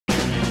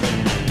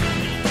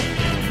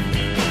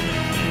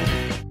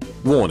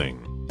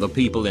Warning, the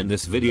people in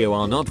this video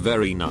are not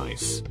very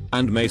nice,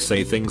 and may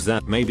say things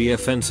that may be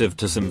offensive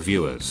to some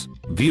viewers.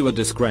 Viewer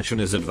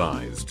discretion is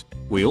advised.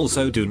 We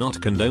also do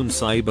not condone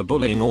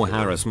cyberbullying or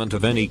harassment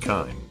of any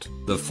kind.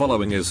 The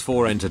following is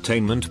for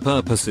entertainment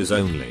purposes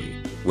only.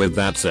 With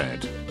that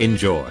said,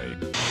 enjoy.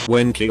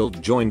 When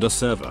MacLeod joined a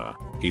server,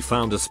 he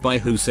found a spy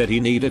who said he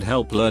needed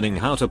help learning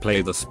how to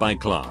play the spy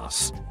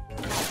class.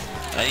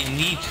 I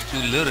need to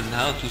learn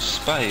how to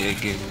spy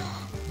again.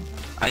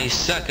 I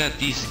suck at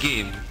this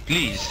game,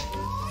 please.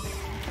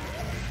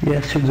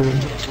 Yes, you do.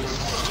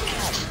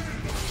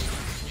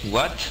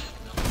 What?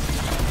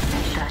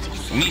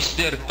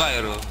 Mr.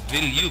 Pyro,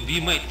 will you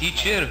be my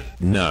teacher?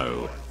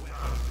 No.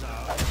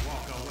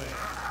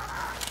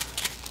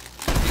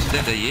 Is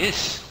that a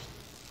yes?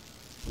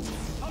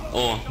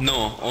 Oh,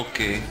 no,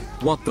 okay.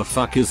 What the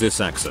fuck is this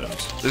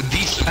accent?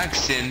 This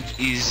accent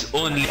is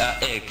only a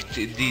act.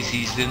 This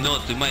is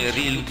not my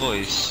real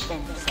voice.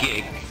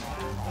 Cake.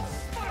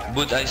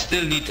 But I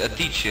still need a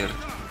teacher.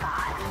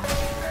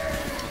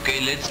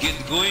 Okay, let's get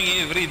going,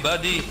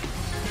 everybody.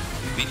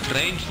 We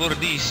trained for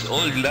this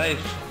all life,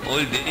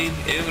 all day,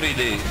 every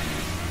day.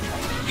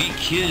 We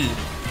kill,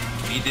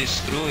 we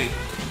destroy.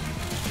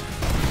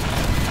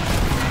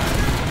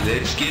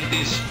 Let's get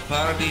this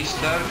party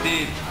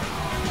started.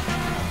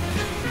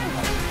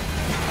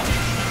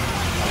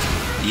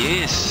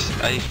 Yes,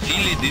 I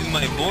feel it in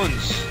my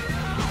bones.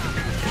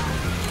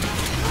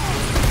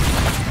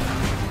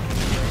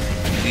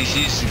 This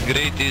is the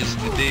greatest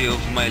day of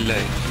my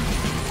life.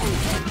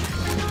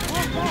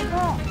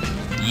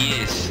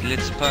 Yes,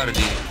 let's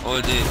party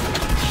all day.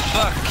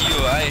 Fuck you,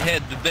 I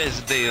had the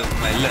best day of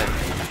my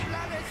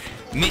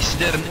life.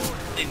 Mr.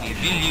 Nani,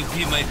 will you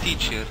be my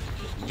teacher?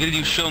 Will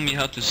you show me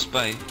how to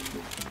spy?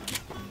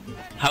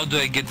 How do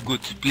I get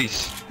good,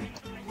 please?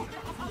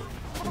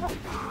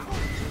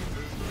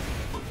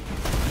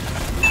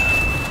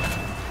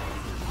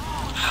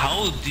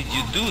 How did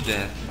you do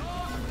that?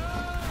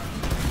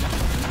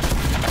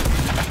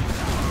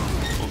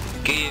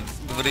 Okay,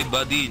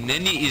 everybody,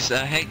 Nani is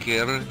a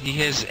hacker. He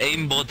has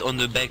aimbot on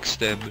the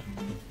backstab.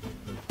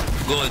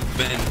 Good,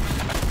 man.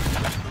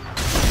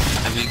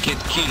 I will get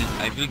killed.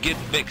 I will get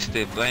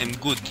backstab. I am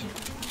good.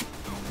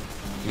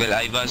 Well,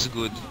 I was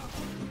good.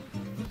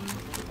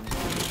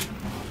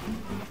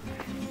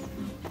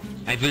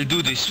 I will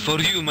do this for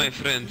you, my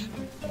friend.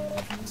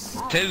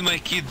 Tell my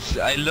kids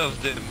I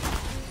love them.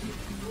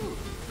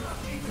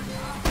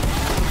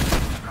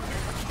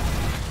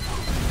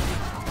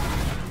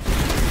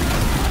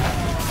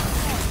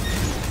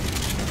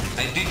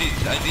 I did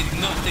it. I did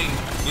nothing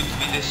but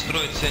we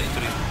destroyed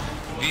Sentry.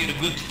 We're a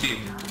good team.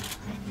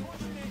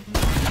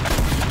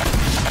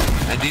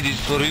 I did it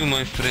for you,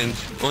 my friend.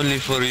 Only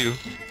for you.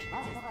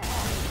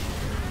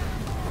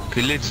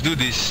 Okay, let's do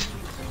this.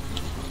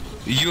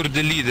 You're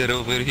the leader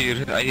over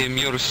here. I am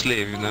your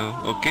slave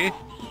now, okay?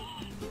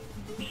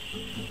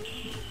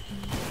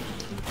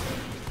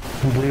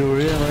 Do you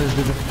realize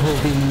that the whole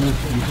thing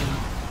needs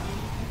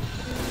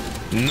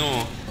you?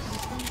 No.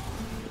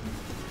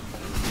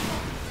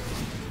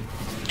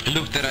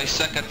 Look there, I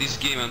suck at this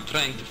game. I'm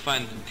trying to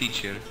find a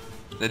teacher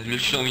that will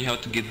show me how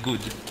to get good.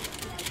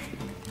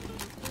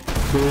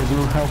 There is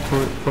no help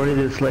for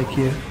idiots like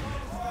you.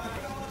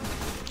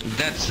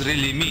 That's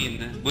really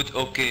mean, but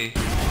okay.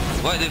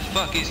 Why the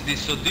fuck is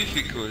this so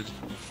difficult?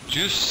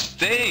 Just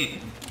stay!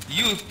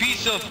 You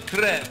piece of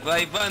crap!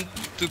 I want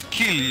to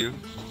kill you!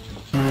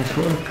 Nice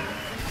work.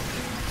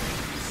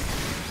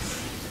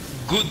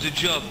 Good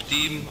job,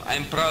 team.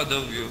 I'm proud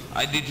of you.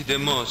 I did the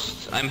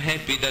most. I'm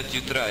happy that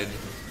you tried.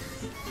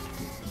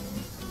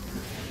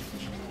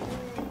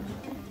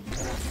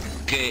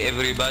 Okay,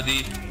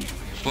 everybody,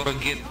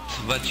 forget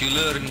what you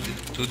learned.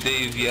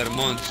 Today we are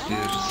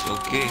monsters,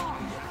 okay?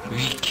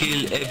 We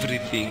kill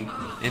everything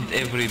and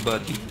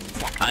everybody.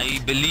 I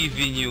believe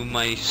in you,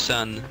 my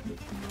son.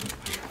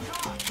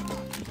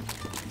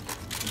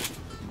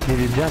 Did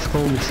you just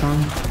call me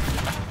son?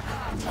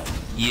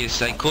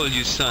 Yes, I call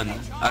you son.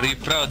 Are you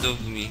proud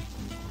of me?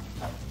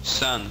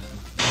 Son,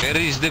 where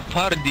is the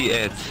party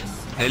at?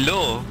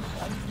 Hello?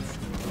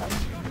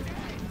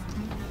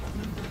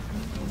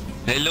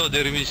 Hello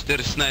there, Mr.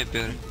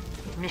 Sniper.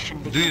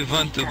 Do you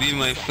want to be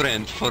my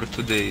friend for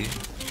today?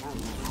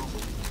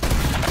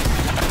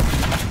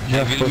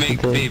 I will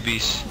make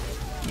babies.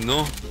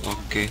 No?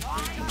 Okay.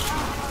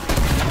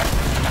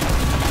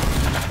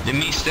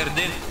 Mr.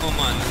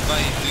 Delcoman,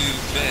 why do you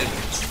bad?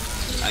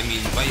 I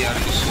mean, why are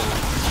you so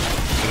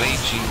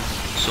raging,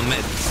 so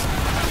mad?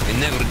 I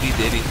never did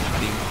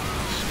anything.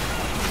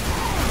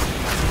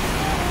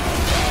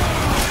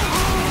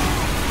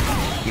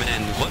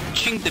 Man,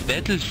 watching the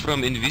battles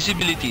from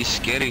invisibility is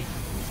scary.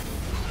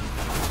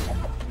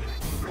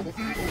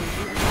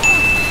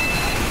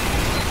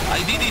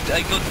 I did it,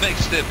 I got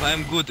backstep,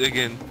 I'm good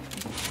again.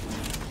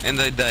 And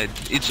I died,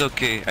 it's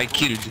okay, I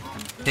killed.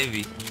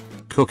 Heavy.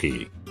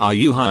 Cookie, are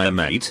you high,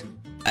 mate?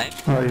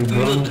 I'm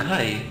not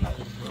high.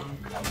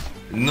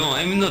 No,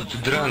 I'm not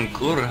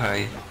drunk or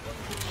high.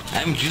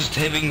 I'm just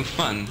having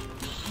fun.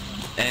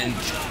 and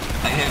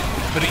I have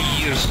 3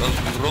 years of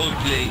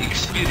roleplay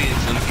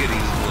experience on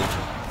Garry's Mod.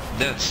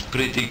 That's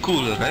pretty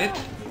cool, right?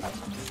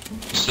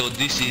 So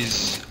this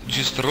is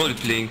just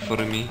roleplaying for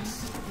me.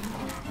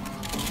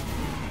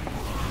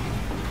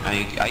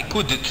 I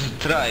could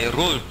try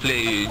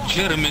roleplay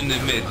German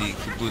medic,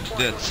 but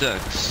that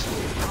sucks.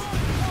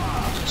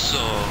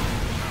 So,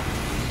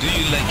 do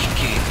you like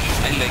cake?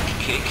 I like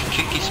cake.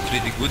 Cake is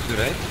pretty good,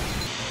 right?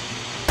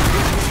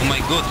 Oh my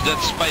god,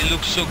 that spy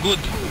looks so good.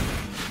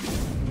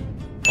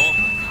 Oh,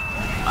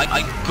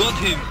 I got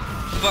him.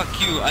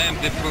 Fuck you, I am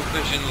the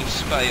professional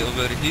spy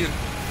over here.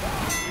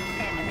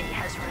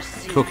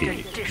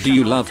 Cookie, do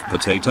you love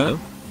potato?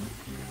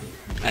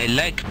 I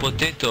like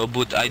potato,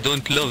 but I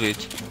don't love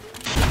it.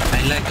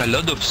 I like a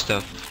lot of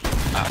stuff.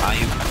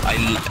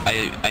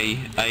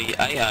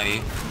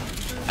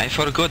 I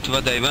forgot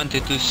what I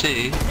wanted to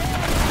say.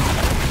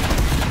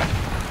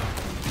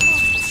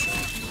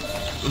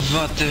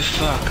 What the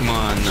fuck,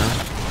 man?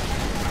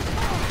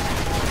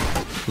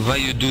 Why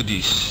you do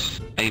this?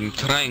 I'm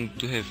trying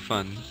to have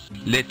fun.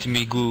 Let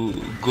me go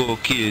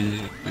kill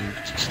and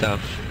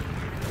stuff.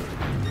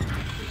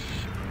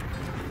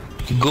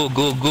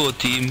 Go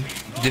team.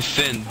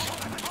 Defend.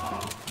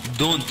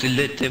 Don't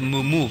let them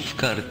move,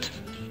 Kurt.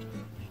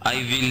 I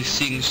will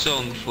sing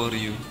song for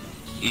you,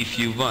 if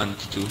you want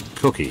to.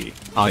 Cookie,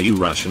 are you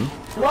Russian?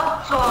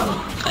 What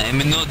song? I'm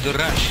not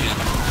Russian.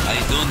 I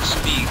don't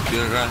speak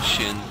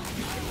Russian.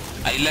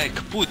 I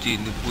like Putin,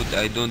 but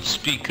I don't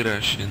speak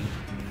Russian.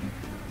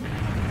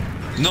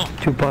 No.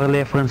 Tu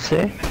parlais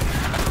français?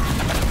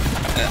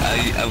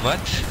 What?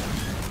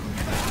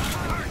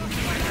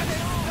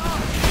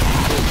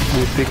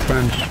 You speak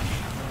French?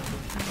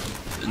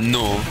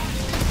 No.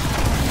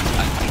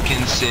 I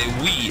can say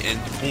oui and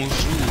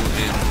bonjour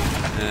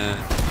and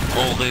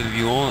au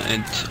revoir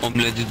and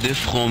omelette de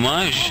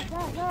fromage.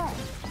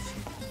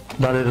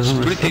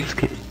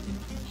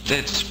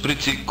 That's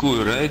pretty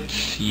cool, right?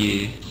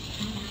 Yeah.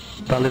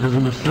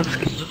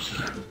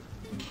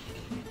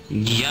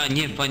 Я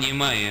не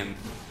понимаю.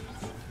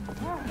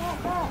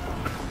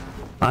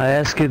 I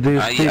ask you, do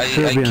you speak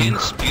Serbian? I can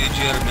speak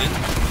German,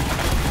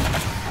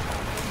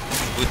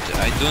 but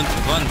I don't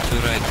want to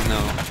right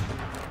now.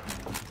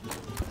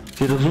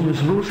 Ты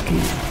разумеешь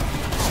русский?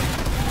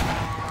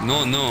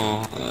 No,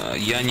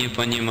 я не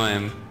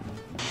понимаю.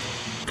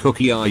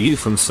 Cookie, are you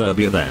from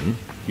Serbia then?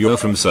 You're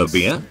from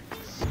Serbia?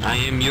 I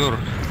am your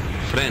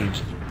friend.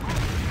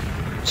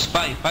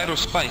 Spy, pyro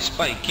spy,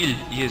 kill.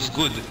 Yes,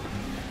 good.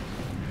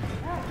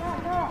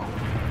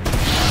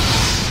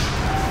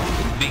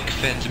 Big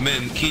fat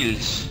man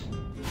kills.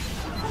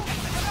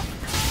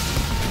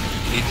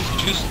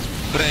 It's just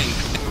prank,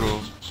 bro.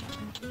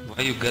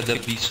 Why you gotta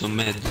be so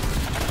mad?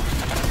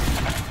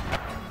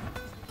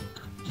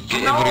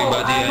 Okay,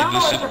 everybody, I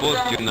will support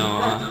you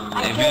now, huh?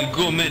 I will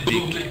go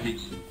medic.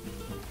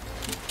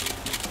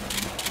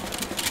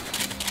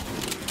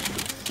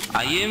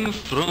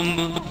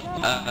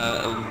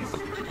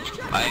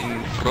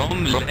 I'm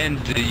from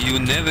land you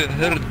never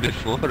heard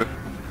before.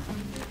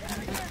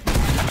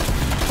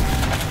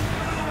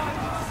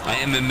 I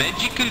am a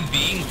magical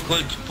being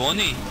called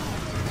Pony,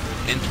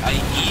 and I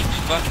eat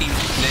fucking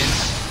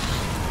plants.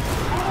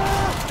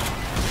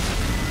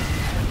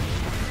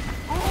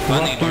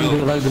 Funny What do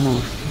you like the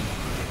most?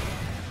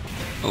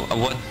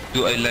 What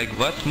do I like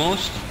what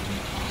most?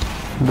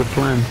 The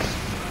plants.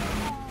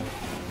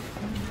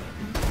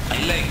 I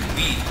like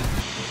weed.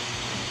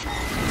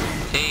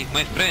 Hey,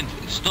 my friend,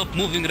 stop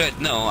moving right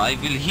now. I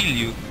will heal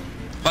you.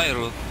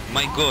 Pyro,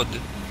 my god.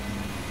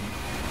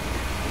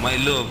 My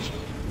love.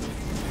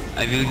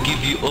 I will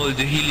give you all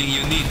the healing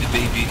you need,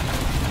 baby.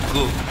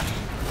 Go.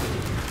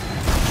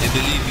 I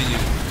believe in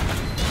you.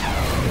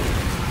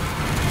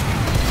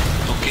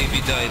 Okay,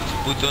 we died,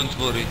 but don't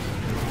worry.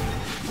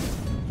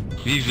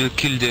 We will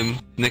kill them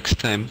next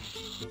time.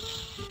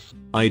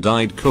 I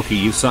died, Cookie,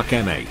 you suck,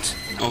 M8.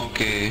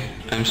 Okay,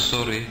 I'm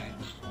sorry.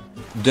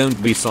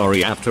 Don't be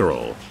sorry after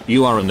all.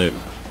 You are a noob.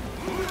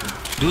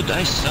 Dude,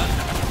 I suck.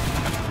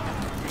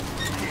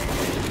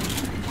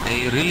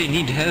 I really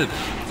need help.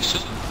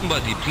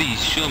 Somebody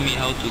please show me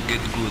how to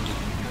get good.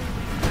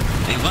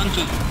 I want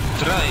to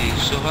try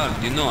so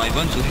hard, you know, I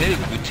want to help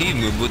the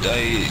team, but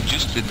I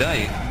just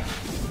die.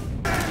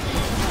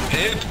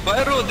 Help,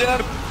 Pyro, there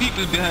are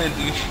people behind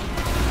me.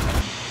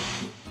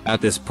 At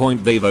this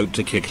point they vote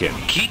to kick him.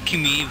 Kick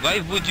me?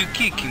 Why would you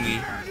kick me?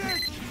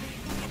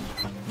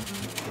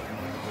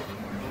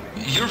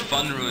 You're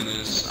fun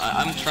ruiners.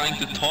 I'm trying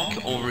to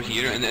talk over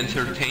here and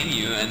entertain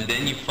you, and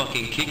then you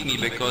fucking kick me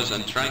because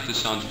I'm trying to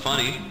sound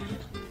funny.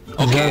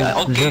 Okay,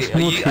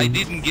 I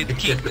didn't get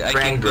kicked. I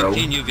can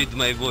continue with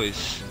my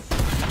voice.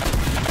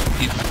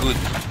 It's good.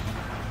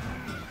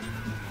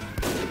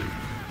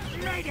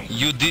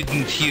 You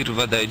didn't hear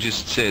what I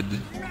just said.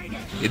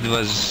 It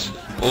was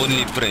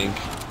only prank.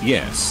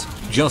 Yes,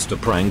 just a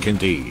prank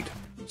indeed.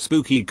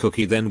 Spooky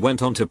Cookie then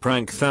went on to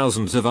prank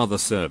thousands of other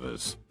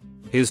servers.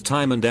 His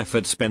time and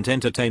effort spent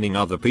entertaining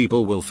other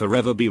people will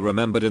forever be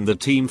remembered in the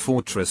Team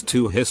Fortress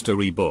 2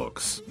 history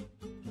books.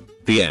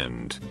 The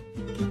end.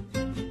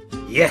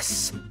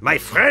 Yes, my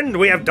friend,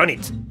 we have done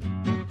it.